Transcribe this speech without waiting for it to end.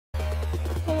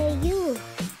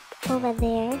over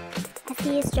there. I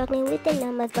see you struggling with the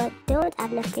numbers, but don't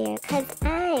have no fear, cause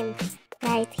I'm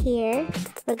right here.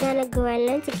 We're gonna grow and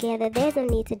learn together, there's no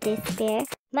need to despair.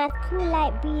 Math cool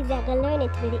like breeze, I can learn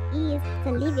it with ease.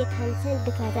 So leave your concerns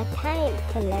because it's time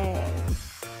to learn.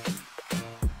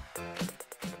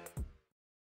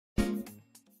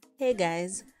 Hey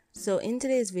guys, so in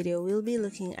today's video we'll be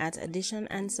looking at addition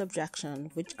and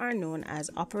subtraction, which are known as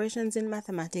operations in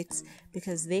mathematics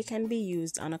because they can be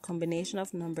used on a combination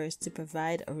of numbers to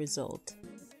provide a result.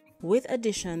 With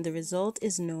addition, the result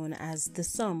is known as the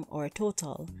sum or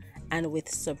total, and with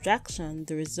subtraction,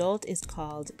 the result is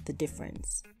called the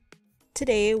difference.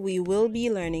 Today, we will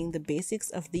be learning the basics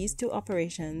of these two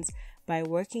operations by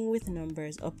working with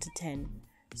numbers up to 10.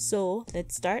 So,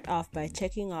 let's start off by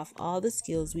checking off all the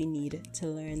skills we need to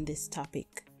learn this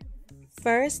topic.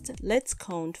 First, let's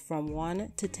count from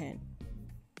 1 to 10.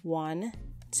 1,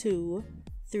 2,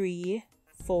 3,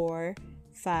 4,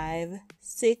 5,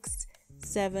 6,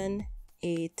 7,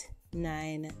 8,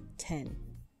 9, 10.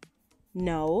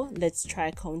 Now, let's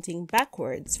try counting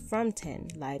backwards from 10,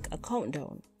 like a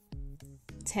countdown.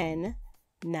 10,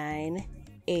 9,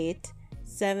 8,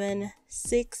 7,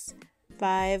 6,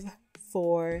 5,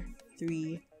 4,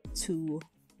 3, 2,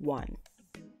 1.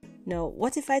 Now,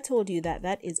 what if I told you that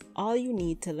that is all you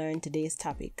need to learn today's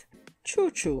topic?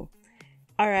 True.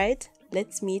 Alright,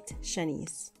 let's meet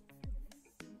Shanice.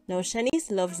 Now,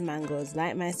 Shanice loves mangoes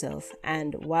like myself,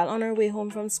 and while on her way home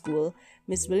from school,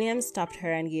 Miss Williams stopped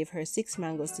her and gave her 6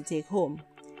 mangoes to take home.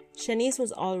 Shanice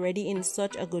was already in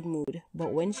such a good mood,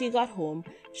 but when she got home,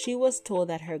 she was told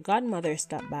that her godmother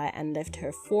stopped by and left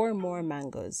her 4 more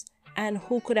mangoes. And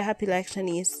who could a happy like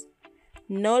Shanice?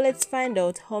 Now let's find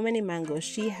out how many mangoes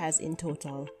she has in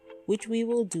total, which we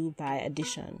will do by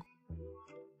addition.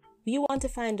 We want to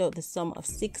find out the sum of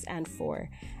 6 and 4,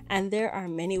 and there are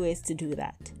many ways to do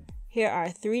that. Here are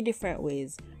 3 different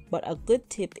ways, but a good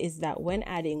tip is that when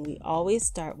adding, we always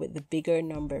start with the bigger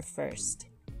number first.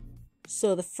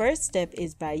 So the first step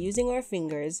is by using our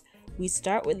fingers, we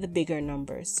start with the bigger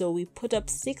number. So we put up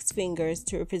 6 fingers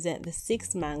to represent the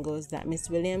 6 mangoes that Miss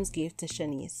Williams gave to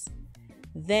Shanice.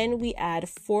 Then we add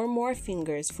 4 more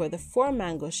fingers for the 4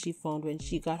 mangoes she found when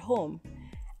she got home.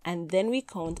 And then we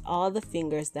count all the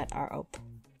fingers that are up.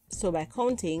 So by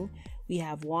counting, we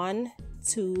have 1,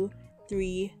 2,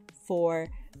 3, 4,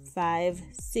 5,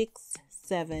 6,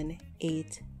 7,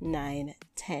 8, 9,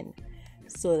 10.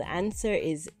 So the answer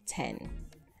is 10.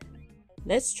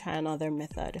 Let's try another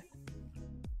method.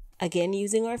 Again,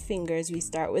 using our fingers, we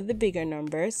start with the bigger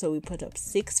number, so we put up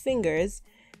 6 fingers,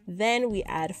 then we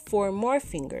add 4 more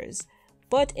fingers.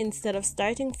 But instead of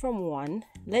starting from 1,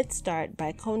 let's start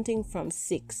by counting from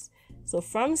 6. So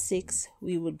from 6,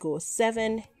 we would go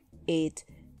 7, 8,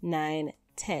 9,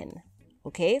 10.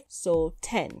 Okay, so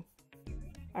 10.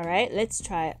 Alright, let's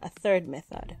try a third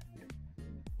method.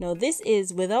 Now this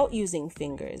is without using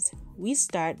fingers. We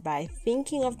start by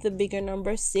thinking of the bigger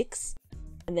number 6,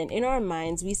 and then in our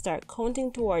minds we start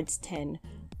counting towards 10,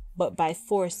 but by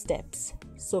 4 steps.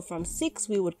 So from 6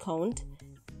 we would count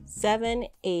 7,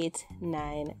 8,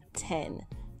 9, 10.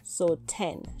 So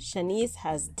 10. Shanice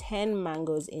has 10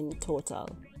 mangoes in total.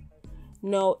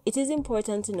 Now, it is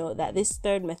important to note that this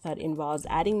third method involves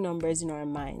adding numbers in our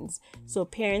minds. So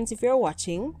parents, if you're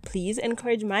watching, please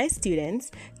encourage my students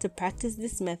to practice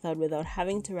this method without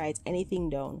having to write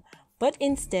anything down, but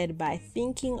instead by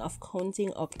thinking of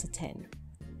counting up to 10.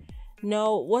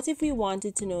 Now, what if we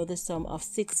wanted to know the sum of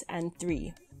 6 and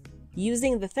 3?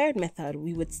 Using the third method,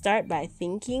 we would start by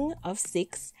thinking of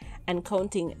 6 and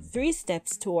counting 3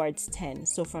 steps towards 10.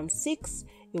 So from 6,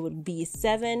 it would be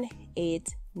 7,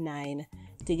 8, 9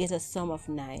 to get a sum of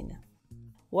 9.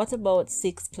 What about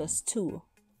 6 plus 2?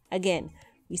 Again,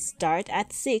 we start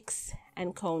at 6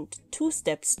 and count 2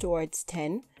 steps towards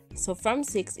 10. So from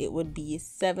 6, it would be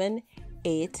 7,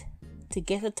 8 to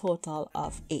get a total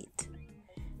of 8.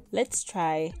 Let's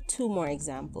try 2 more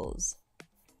examples.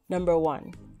 Number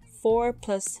 1, 4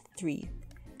 plus 3.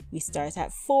 We start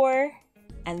at 4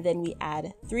 and then we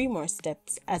add 3 more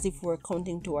steps as if we're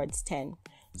counting towards 10.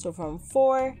 So from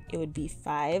 4, it would be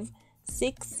 5,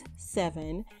 6,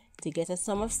 7 to get a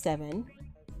sum of 7.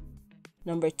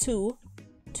 Number 2,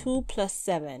 2 plus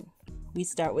 7. We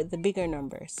start with the bigger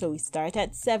number. So we start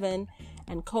at 7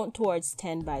 and count towards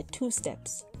 10 by 2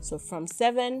 steps. So from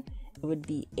 7, it would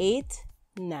be 8,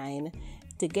 9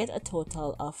 to get a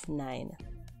total of 9.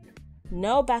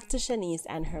 Now back to Shanice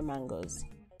and her mangoes.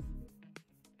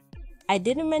 I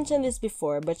didn't mention this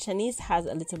before, but Shanice has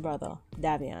a little brother,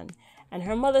 Davion, and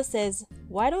her mother says,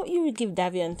 why don't you give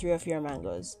Davion 3 of your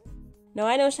mangoes? Now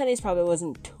I know Shanice probably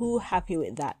wasn't too happy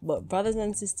with that, but brothers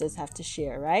and sisters have to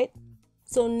share, right?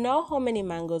 So now how many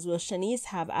mangoes will Shanice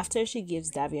have after she gives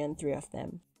Davion 3 of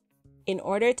them? In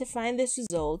order to find this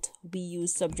result, we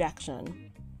use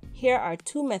subtraction. Here are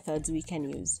 2 methods we can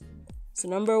use. So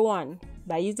number 1,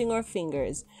 by using our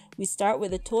fingers, we start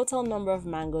with the total number of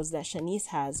mangoes that Shanice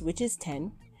has, which is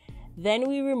 10. Then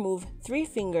we remove 3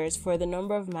 fingers for the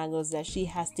number of mangoes that she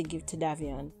has to give to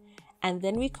Davion. And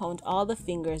then we count all the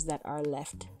fingers that are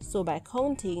left. So by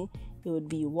counting, it would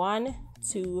be 1,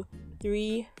 2,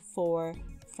 3, 4,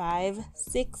 5,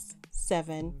 6,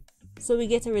 7. So we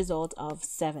get a result of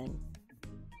 7.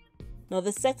 Now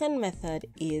the second method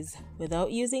is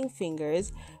without using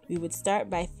fingers. We would start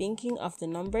by thinking of the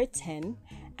number 10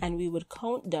 and we would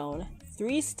count down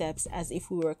 3 steps as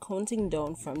if we were counting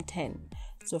down from 10.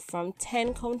 So from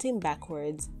 10 counting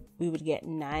backwards, we would get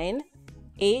 9,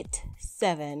 8,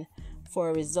 7 for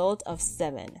a result of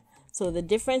 7. So the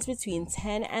difference between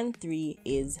 10 and 3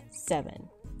 is 7.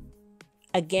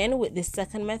 Again, with this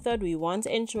second method, we want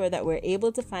to ensure that we're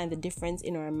able to find the difference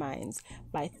in our minds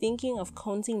by thinking of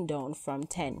counting down from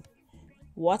 10.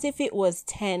 What if it was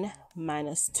 10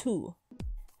 minus 2?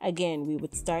 Again, we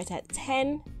would start at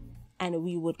 10 and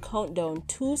we would count down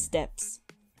 2 steps.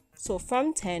 So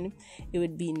from 10, it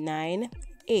would be 9,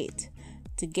 8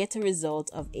 to get a result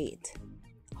of 8.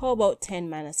 How about 10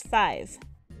 minus 5?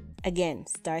 Again,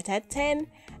 start at 10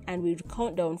 and we would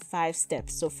count down 5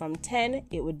 steps. So from 10,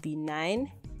 it would be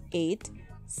 9, 8,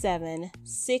 7,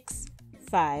 6,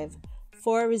 5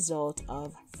 for a result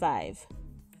of 5.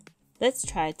 Let's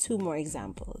try 2 more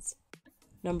examples.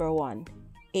 Number 1,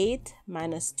 8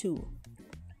 minus 2.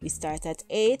 We start at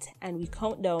 8 and we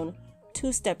count down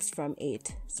 2 steps from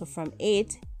 8. So from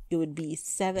 8, it would be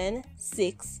 7,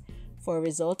 6 for a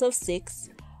result of 6.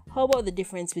 How about the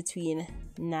difference between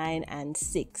 9 and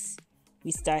 6?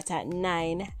 We start at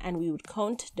 9 and we would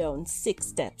count down 6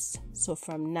 steps. So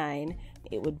from 9,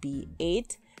 it would be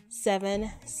 8, 7,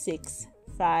 6,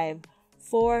 5,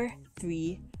 4,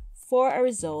 3 for a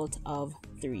result of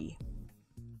 3.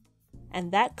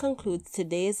 And that concludes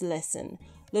today's lesson,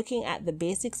 looking at the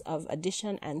basics of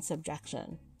addition and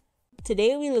subtraction.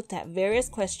 Today we looked at various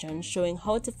questions showing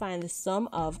how to find the sum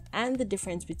of and the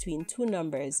difference between 2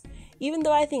 numbers, even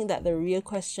though I think that the real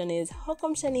question is how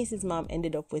come Shanice's mom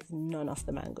ended up with none of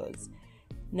the mangoes?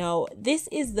 Now, this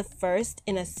is the first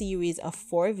in a series of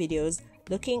 4 videos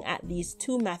looking at these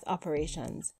 2 math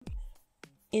operations.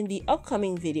 In the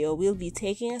upcoming video, we'll be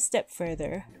taking a step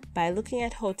further by looking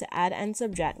at how to add and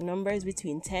subtract numbers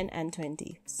between 10 and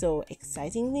 20. So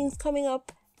exciting things coming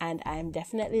up, and I'm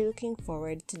definitely looking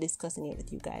forward to discussing it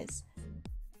with you guys.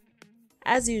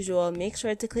 As usual, make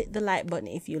sure to click the like button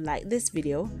if you like this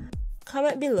video.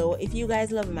 Comment below if you guys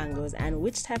love mangoes and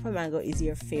which type of mango is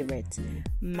your favorite.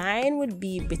 Mine would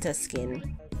be bitter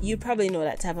skin. You probably know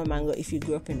that type of mango if you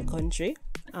grew up in the country.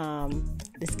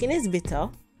 The skin is bitter,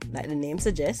 like the name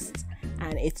suggests,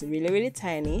 and it's really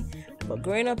tiny. But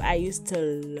growing up, I used to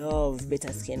love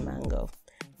bitter skin mango.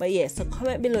 But yeah, so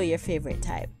comment below your favorite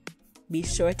type. Be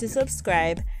sure to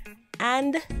subscribe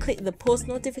and click the post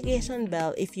notification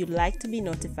bell if you'd like to be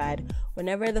notified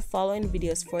whenever the following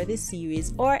videos for this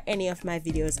series or any of my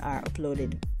videos are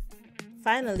uploaded.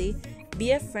 Finally,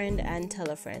 be a friend and tell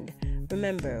a friend.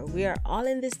 Remember, we are all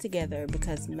in this together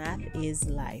because math is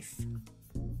life.